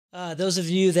Those of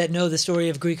you that know the story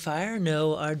of Greek Fire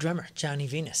know our drummer, Johnny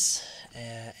Venus,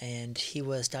 and he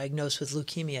was diagnosed with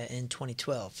leukemia in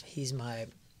 2012. He's my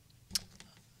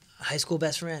high school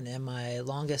best friend and my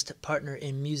longest partner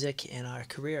in music in our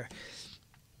career.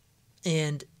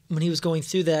 And when he was going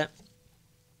through that,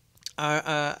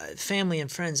 our family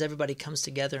and friends, everybody comes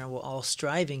together, and we're all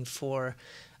striving for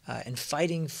and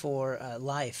fighting for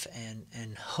life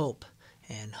and hope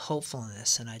and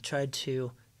hopefulness. And I tried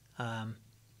to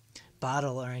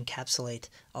bottle or encapsulate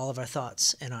all of our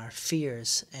thoughts and our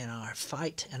fears and our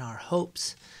fight and our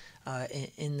hopes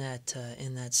in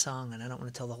that song. And I don't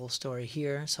want to tell the whole story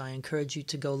here, so I encourage you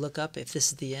to go look up. If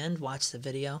this is the end, watch the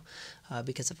video,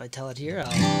 because if I tell it here,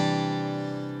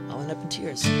 I'll end up in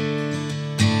tears.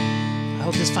 I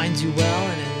hope this finds you well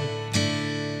and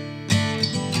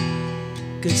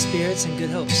in good spirits and good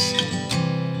hopes.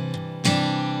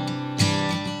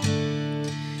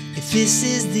 If this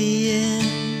is the end,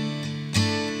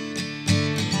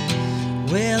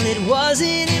 well, it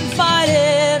wasn't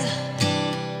invited.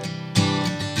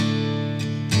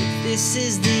 If this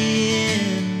is the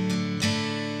end,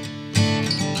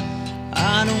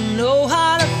 I don't know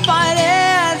how to fight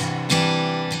it.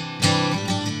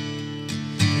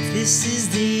 If this is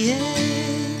the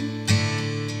end,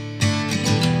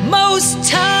 most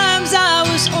times I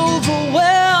was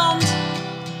overwhelmed.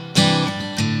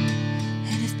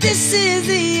 And if this is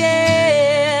the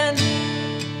end,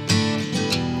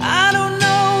 I don't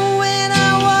know when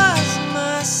I was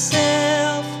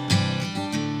myself.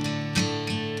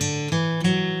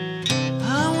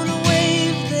 I want to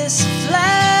wave this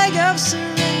flag of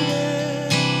surrender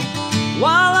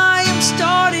while I am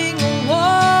starting a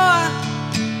war.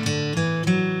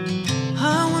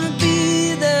 I want to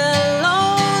be the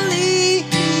lonely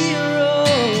hero,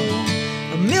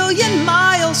 a million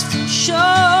miles from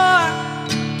shore.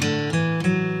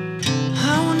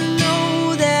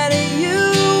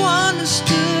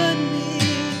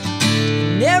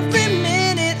 Every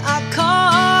minute I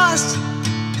cost,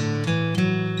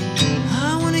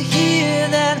 I want to hear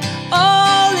that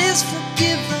all is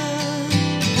forgiven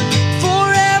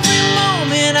for every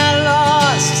moment I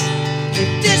lost. If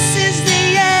this is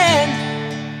the end,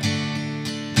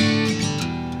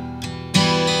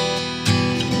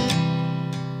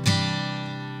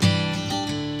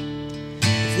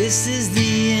 if this is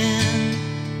the end,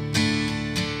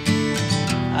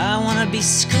 I want to be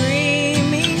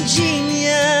screaming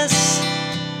genius.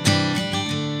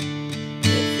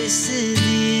 If this is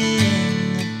the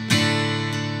end,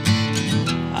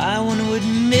 I want to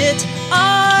admit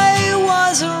I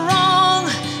was wrong.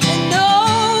 And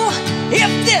no,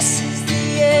 if this is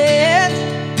the end,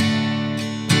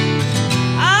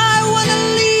 I want to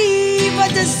leave a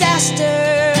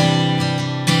disaster.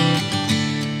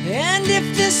 And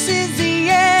if this is the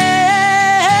end,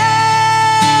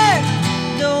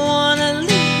 don't want to leave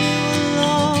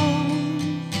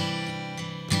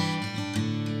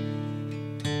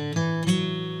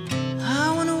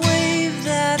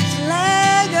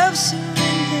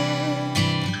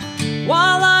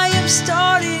while I am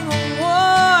starting a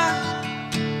war.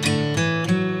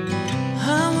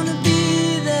 I want to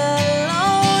be the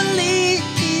lonely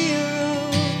hero,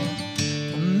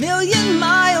 a million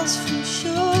miles from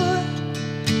shore.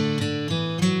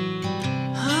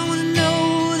 I want to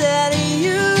know that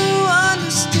you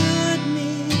understood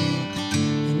me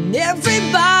and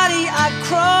everybody I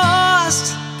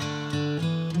crossed.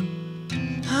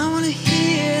 I want to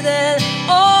hear that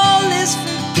all is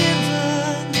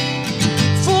forgiven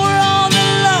for all the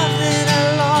love that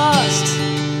I lost.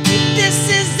 If this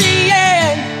is the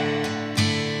end,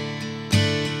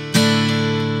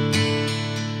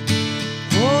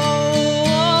 oh,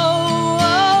 oh,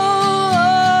 oh,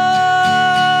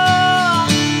 oh.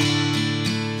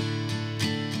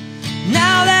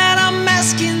 Now that I'm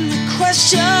asking the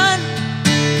question,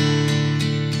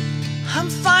 I'm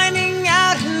finding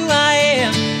out who I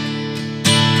am.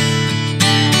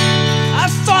 I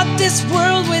fought this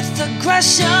world with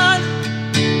aggression.